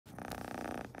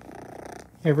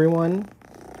Everyone,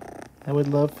 I would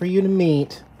love for you to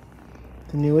meet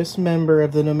the newest member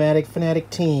of the Nomadic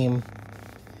Fanatic team.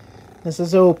 This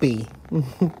is Opie.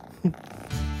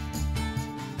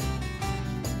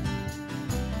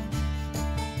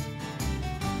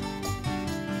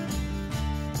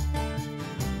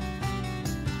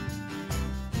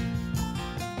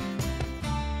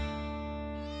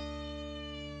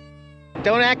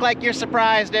 Don't act like you're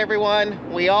surprised,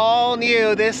 everyone. We all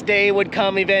knew this day would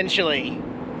come eventually.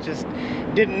 Just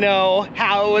didn't know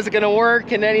how it was going to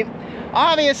work and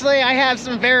obviously I have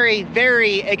some very,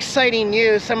 very exciting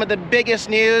news, some of the biggest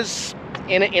news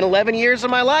in 11 years of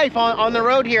my life on the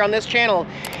road here on this channel.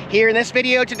 Here in this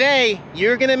video today,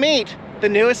 you're going to meet the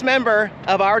newest member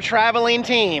of our traveling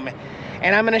team.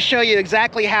 And I'm going to show you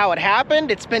exactly how it happened.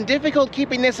 It's been difficult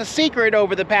keeping this a secret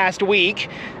over the past week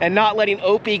and not letting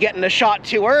Opie get in the shot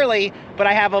too early, but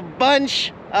I have a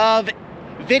bunch of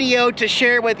video to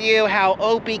share with you how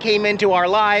Opie came into our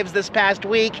lives this past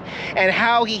week and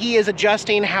how he is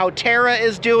adjusting, how Tara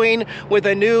is doing with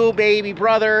a new baby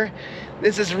brother.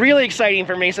 This is really exciting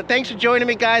for me, so thanks for joining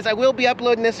me, guys. I will be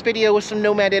uploading this video with some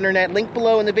Nomad Internet. Link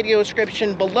below in the video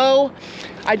description below.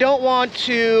 I don't want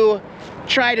to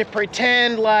try to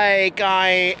pretend like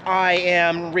I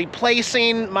am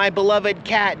replacing my beloved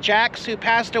cat Jax, who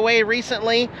passed away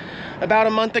recently, about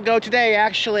a month ago today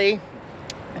actually,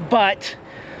 but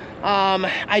I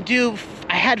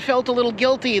had felt a little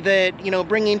guilty that, you know,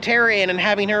 bringing Tara in and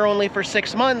having her only for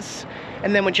 6 months,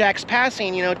 and then with Jack's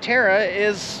passing, you know, Tara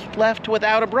is left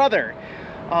without a brother.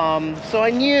 So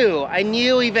I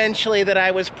knew eventually that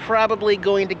I was probably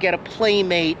going to get a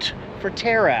playmate for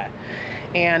Tara.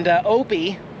 And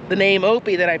Opie, the name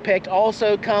Opie that I picked,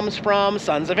 also comes from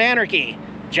Sons of Anarchy.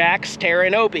 Jax, Tara,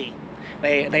 and Opie.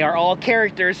 They are all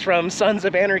characters from Sons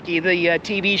of Anarchy, the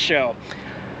TV show.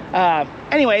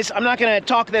 Anyways, I'm not going to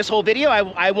talk this whole video.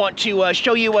 I want to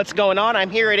show you what's going on. I'm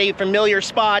here at a familiar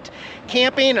spot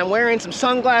camping. I'm wearing some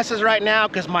sunglasses right now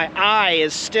because my eye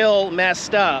is still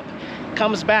messed up.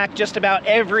 Comes back just about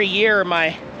every year.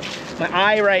 My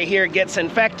eye right here gets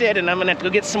infected, and I'm going to have to go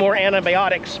get some more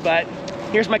antibiotics. But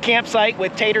here's my campsite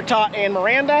with Tater Tot and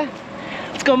Miranda.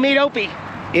 Let's go meet Opie.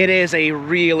 It is a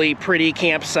really pretty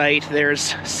campsite.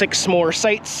 There's 6 more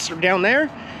sites down there,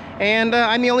 and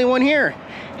I'm the only one here.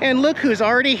 And look who's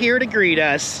already here to greet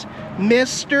us.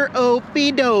 Mr.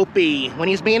 Opie Dopey. When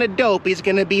he's being a dope, he's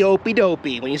gonna be Opie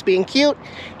Dopey. When he's being cute,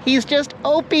 he's just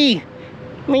Opie.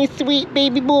 My sweet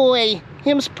baby boy.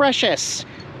 Him's precious.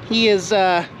 He is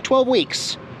 12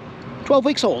 weeks. 12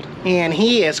 weeks old. And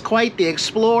he is quite the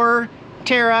explorer.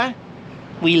 Tara,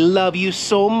 we love you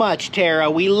so much, Tara.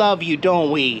 We love you,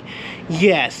 don't we?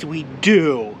 Yes, we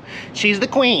do. She's the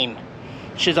queen.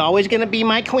 She's always gonna be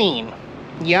my queen.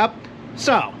 Yep.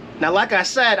 So, now like I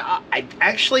said, I've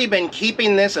actually been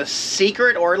keeping this a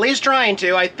secret, or at least trying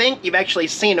to. I think you've actually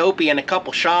seen Opie in a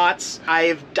couple shots.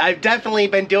 I've definitely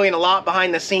been doing a lot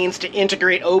behind the scenes to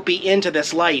integrate Opie into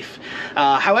this life.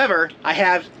 However, I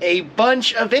have a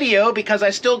bunch of video because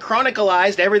I still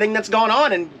chronicalized everything that's going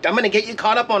on, and I'm going to get you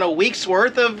caught up on a week's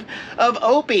worth of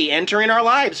Opie entering our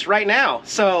lives right now.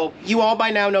 So, you all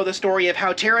by now know the story of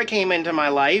how Tara came into my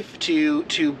life to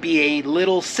be a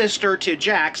little sister to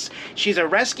Jax. She's a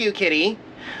rescue kitty.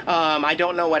 I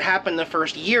don't know what happened the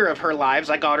first year of her lives.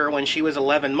 I got her when she was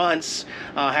 11 months.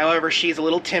 However, she's a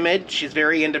little timid. She's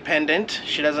very independent.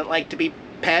 She doesn't like to be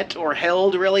pet or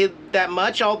held really that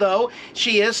much, although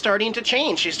she is starting to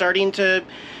change. She's starting to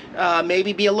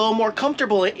maybe be a little more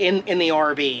comfortable in the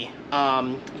RV.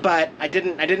 But I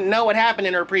didn't know what happened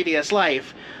in her previous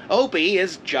life. Opie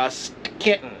is just a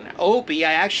kitten. Opie,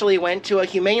 I actually went to a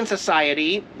humane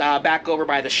society back over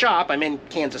by the shop. I'm in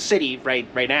Kansas City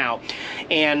right now,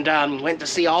 and went to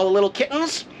see all the little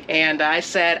kittens. And I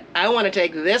said, I want to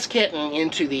take this kitten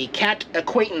into the cat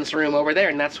acquaintance room over there,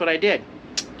 and that's what I did.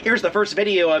 Here's the first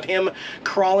video of him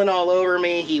crawling all over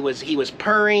me. He was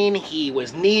purring, he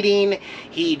was kneading,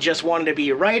 he just wanted to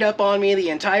be right up on me the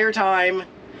entire time.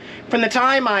 From the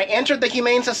time I entered the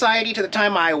Humane Society to the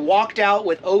time I walked out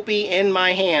with Opie in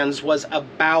my hands was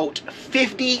about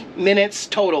 50 minutes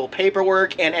total,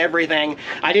 paperwork and everything.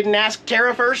 I didn't ask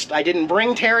Tara first. I didn't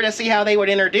bring Tara to see how they would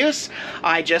introduce.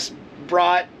 I just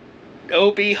brought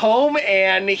Opie home,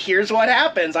 and here's what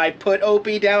happens. I put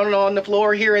Opie down on the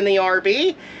floor here in the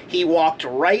RV. He walked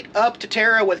right up to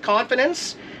Tara with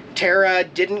confidence. Tara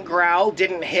didn't growl,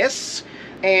 didn't hiss,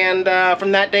 and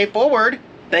from that day forward,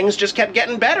 things just kept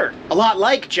getting better. A lot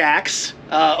like Jax,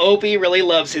 Opie really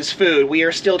loves his food. We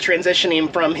are still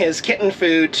transitioning from his kitten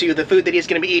food to the food that he's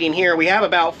going to be eating here. We have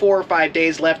about 4 or 5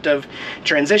 days left of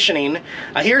transitioning.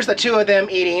 Here's the two of them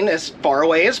eating as far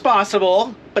away as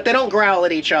possible, but they don't growl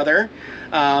at each other.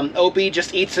 Opie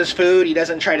just eats his food. He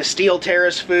doesn't try to steal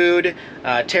Tara's food.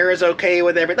 Tara's okay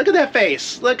with everything. Look at that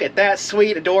face. Look at that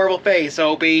sweet, adorable face,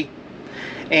 Opie.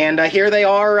 And here they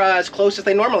are as close as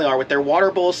they normally are with their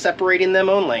water bowls separating them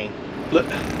only. Look,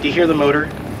 do you hear the motor?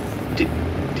 Do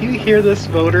you hear this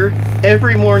motor?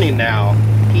 Every morning now,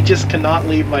 he just cannot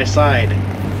leave my side.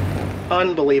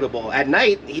 Unbelievable. At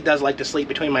night, he does like to sleep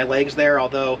between my legs there,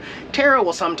 although Tara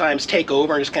will sometimes take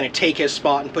over and just kind of take his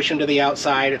spot and push him to the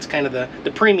outside. It's kind of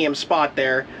the premium spot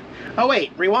there. Oh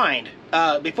wait, rewind.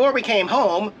 Before we came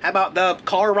home, how about the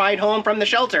car ride home from the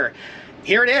shelter?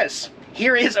 Here it is.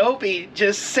 Here is Opie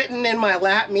just sitting in my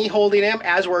lap, me holding him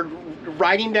as we're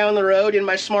riding down the road in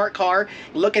my smart car,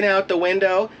 looking out the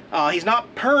window. He's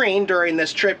not purring during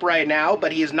this trip right now,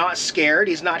 but he's not scared.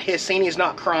 He's not hissing. He's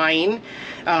not crying.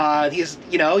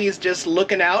 He's just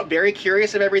looking out, very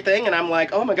curious of everything. And I'm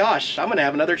like, oh my gosh, I'm going to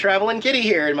have another traveling kitty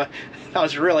here. And I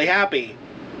was really happy.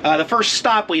 The first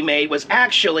stop we made was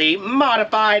actually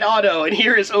Modified Auto, and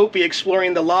here is Opie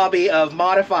exploring the lobby of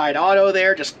Modified Auto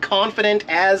there, just confident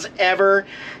as ever.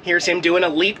 Here's him doing a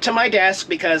leap to my desk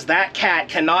because that cat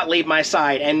cannot leave my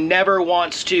side and never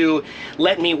wants to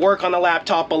let me work on the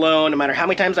laptop alone. No matter how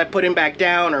many times I put him back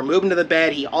down or move him to the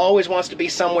bed, he always wants to be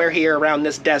somewhere here around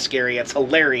this desk area. It's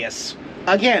hilarious.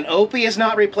 Again, Opie is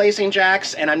not replacing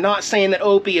Jax, and I'm not saying that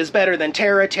Opie is better than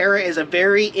Tara. Tara is a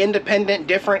very independent,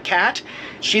 different cat.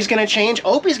 She's going to change.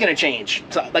 Opie's going to change.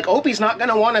 So, like, Opie's not going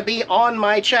to want to be on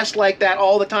my chest like that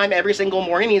all the time, every single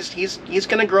morning. He's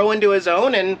going to grow into his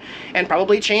own and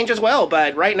probably change as well.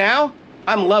 But right now,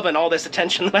 I'm loving all this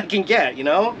attention that I can get, you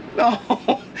know?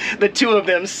 Oh, the two of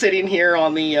them sitting here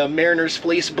on the Mariner's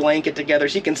fleece blanket together.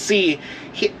 So you can see...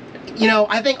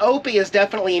 I think Opie is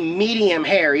definitely medium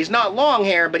hair. He's not long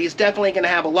hair, but he's definitely going to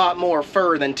have a lot more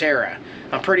fur than Tara.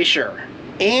 I'm pretty sure.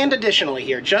 And additionally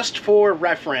here, just for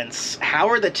reference, how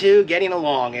are the two getting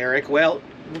along, Eric? Well,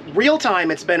 real time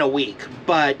it's been a week,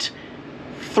 but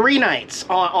 3 nights.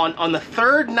 On the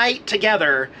 3rd night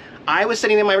together, I was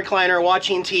sitting in my recliner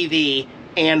watching TV,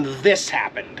 and this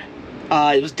happened.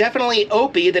 It was definitely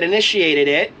Opie that initiated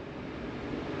it.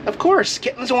 Of course,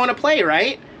 kittens want to play,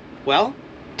 right? Well,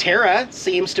 Tara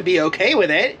seems to be okay with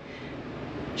it.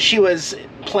 She was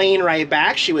playing right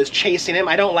back. She was chasing him.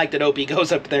 I don't like that Opie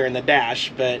goes up there in the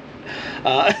dash, but...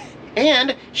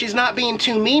 and she's not being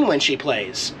too mean when she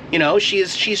plays. You know,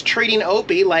 she's treating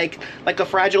Opie like a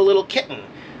fragile little kitten.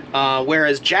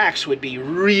 Whereas Jax would be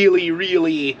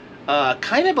really,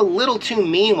 kind of a little too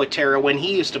mean with Tara when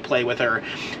he used to play with her.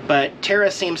 But Tara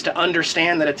seems to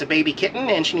understand that it's a baby kitten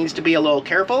and she needs to be a little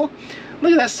careful.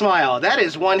 Look at that smile. That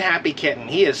is one happy kitten.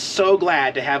 He is so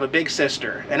glad to have a big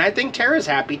sister. And I think Tara's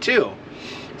happy too.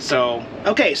 So,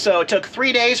 okay, so it took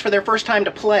 3 days for their first time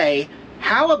to play.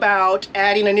 How about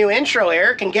adding a new intro,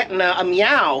 Eric, and getting a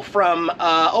meow from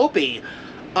Opie?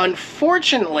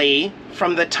 Unfortunately,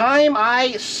 from the time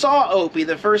I saw Opie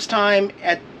the first time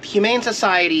at Humane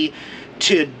Society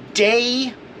to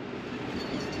day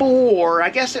 4,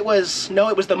 I guess it was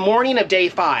the morning of day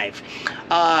 5.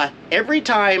 Every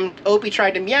time Opie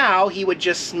tried to meow, he would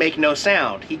just make no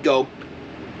sound. He'd go,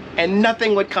 and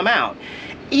nothing would come out.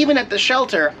 Even at the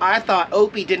shelter, I thought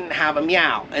Opie didn't have a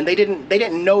meow, and they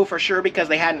didn't know for sure because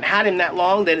they hadn't had him that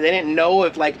long. They didn't know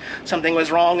if like something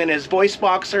was wrong in his voice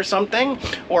box or something,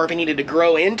 or if he needed to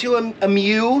grow into a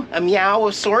meow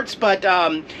of sorts. But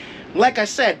like I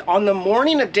said, on the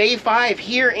morning of day 5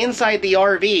 here inside the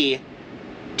RV,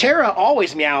 Tara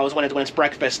always meows when it's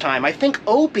breakfast time. I think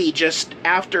Opie just,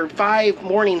 after 5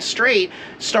 mornings straight,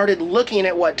 started looking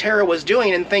at what Tara was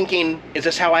doing and thinking, is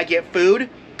this how I get food?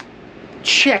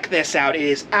 Check this out. It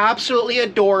is absolutely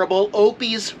adorable.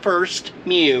 Opie's first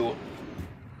mew.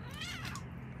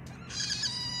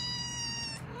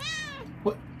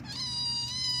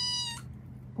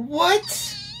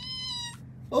 What?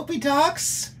 Opie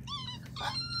talks?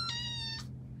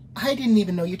 I didn't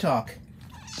even know you talk.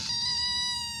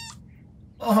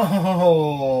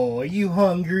 Oh, are you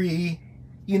hungry?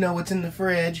 You know what's in the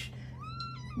fridge.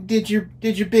 Did your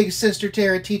big sister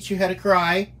Tara teach you how to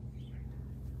cry?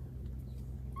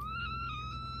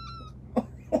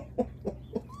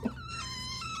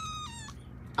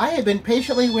 I have been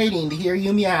patiently waiting to hear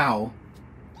you meow.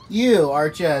 You are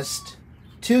just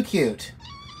too cute.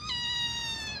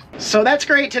 So that's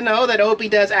great to know that Opie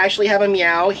does actually have a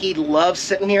meow. He loves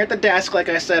sitting here at the desk, like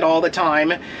I said, all the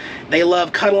time. They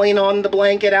love cuddling on the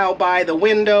blanket out by the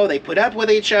window. They put up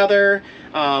with each other.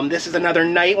 This is another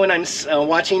night when I'm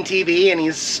watching TV and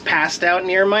he's passed out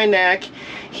near my neck.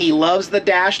 He loves the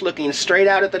dash, looking straight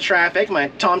out at the traffic, my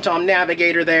TomTom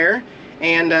navigator there.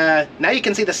 And now you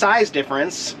can see the size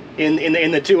difference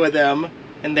in the two of them.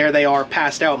 And there they are,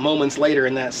 passed out moments later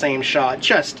in that same shot.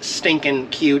 Just stinking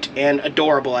cute and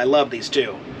adorable. I love these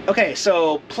two. Okay,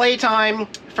 so playtime,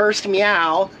 first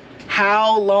meow.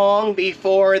 How long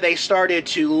before they started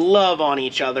to love on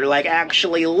each other, like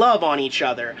actually love on each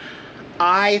other?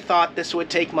 I thought this would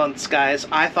take months, guys.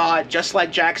 I thought, just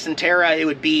like Jax and Tara, it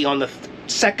would be on the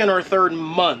second or third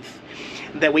month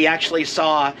that we actually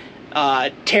saw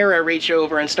Tara reach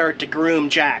over and start to groom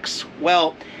Jax.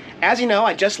 Well, as you know,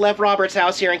 I just left Robert's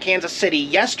house here in Kansas City.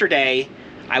 Yesterday,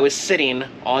 I was sitting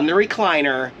on the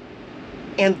recliner,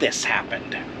 and this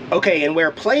happened. Okay, and where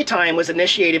playtime was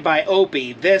initiated by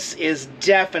Opie, this is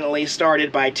definitely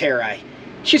started by Tara.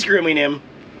 She's grooming him.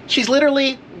 She's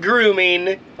literally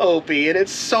grooming Opie, and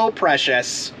it's so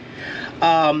precious.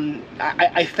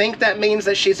 I think that means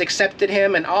that she's accepted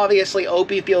him, and obviously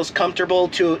Opie feels comfortable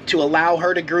to allow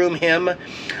her to groom him.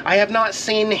 I have not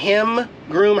seen him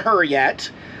groom her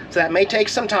yet, so that may take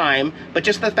some time, but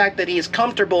just the fact that he's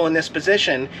comfortable in this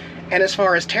position. And as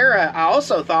far as Tara, I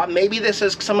also thought maybe this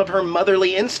is some of her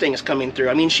motherly instincts coming through.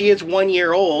 I mean, she is 1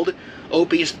 year old,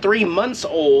 Opie's 3 months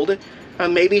old.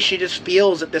 Maybe she just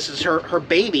feels that this is her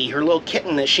baby, her little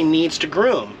kitten that she needs to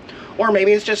groom. Or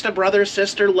maybe it's just a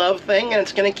brother-sister love thing and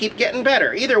it's gonna keep getting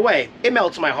better. Either way, it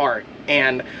melts my heart.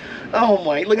 And, oh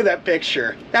my, look at that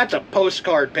picture. That's a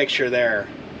postcard picture there.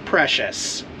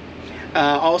 Precious.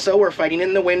 Also, we're fighting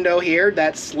in the window here.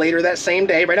 That's later that same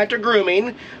day, right after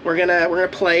grooming. We're gonna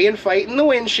play and fight in the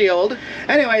windshield.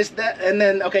 Anyways, and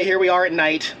then okay, here we are at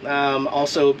night.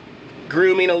 Also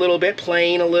grooming a little bit,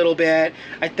 playing a little bit.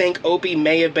 I think Opie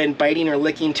may have been biting or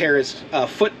licking Tara's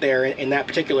foot there in that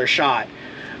particular shot.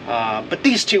 But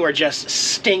these two are just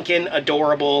stinking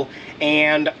adorable,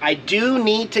 and I do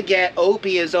need to get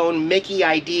Opie his own Mickey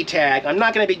ID tag. I'm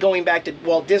not going to be going back to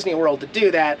Walt Disney World to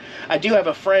do that. I do have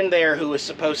a friend there who is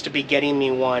supposed to be getting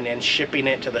me one and shipping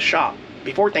it to the shop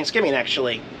before Thanksgiving,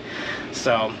 actually.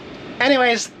 So,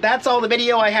 anyways, that's all the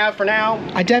video I have for now.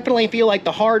 I definitely feel like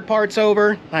the hard part's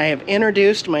over. I have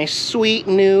introduced my sweet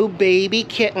new baby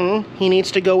kitten. He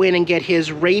needs to go in and get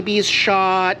his rabies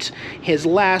shot, his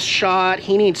last shot.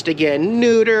 He needs to get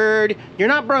neutered. You're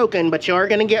not broken, but you are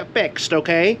gonna get fixed,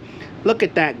 okay? Look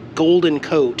at that golden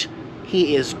coat.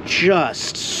 He is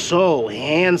just so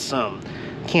handsome.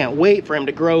 Can't wait for him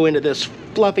to grow into this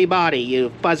fluffy body,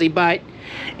 you fuzzy butt.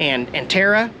 And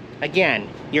Tara, again,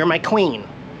 you're my queen.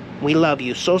 We love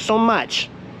you so, so much.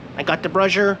 I got the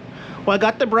brusher. Well, I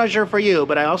got the brusher for you,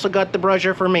 but I also got the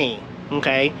brusher for me,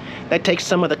 okay? That takes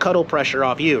some of the cuddle pressure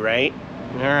off you, right?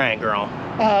 All right, girl.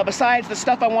 Besides the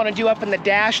stuff I want to do up in the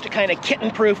dash to kind of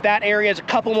kitten-proof that area, there's a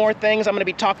couple more things I'm going to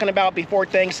be talking about before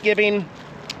Thanksgiving.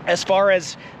 As far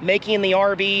as making the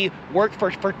RV work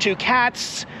for two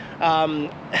cats,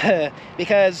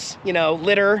 because, you know,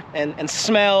 litter and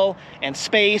smell and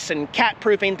space and cat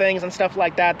proofing things and stuff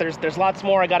like that, there's lots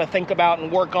more I got to think about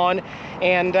and work on.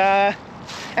 And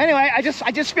anyway, I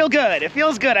just feel good. It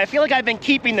feels good. I feel like I've been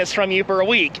keeping this from you for a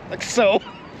week, so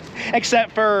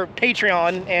except for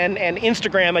Patreon and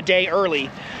Instagram a day early.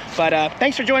 But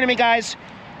thanks for joining me, guys.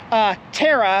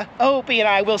 Tara, Opie, and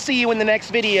I will see you in the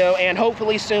next video, and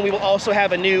hopefully soon we will also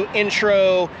have a new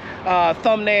intro,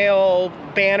 thumbnail,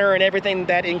 banner, and everything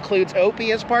that includes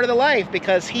Opie as part of the life,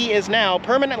 because he is now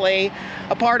permanently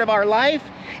a part of our life,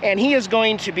 and he is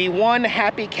going to be one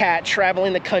happy cat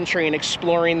traveling the country and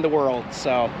exploring the world.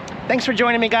 So thanks for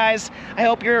joining me, guys. I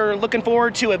hope you're looking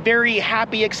forward to a very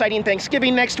happy, exciting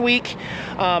Thanksgiving next week.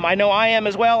 I know I am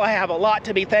as well. I have a lot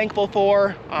to be thankful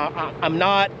for. I'm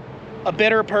not a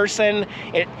bitter person.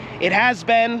 It has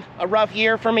been a rough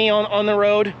year for me on the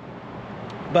road,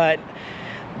 but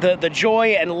the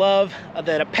joy and love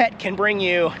that a pet can bring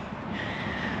you,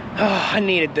 oh, I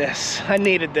needed this. I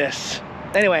needed this.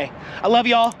 Anyway, I love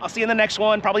y'all. I'll see you in the next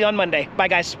one, probably on Monday. Bye,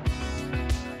 guys.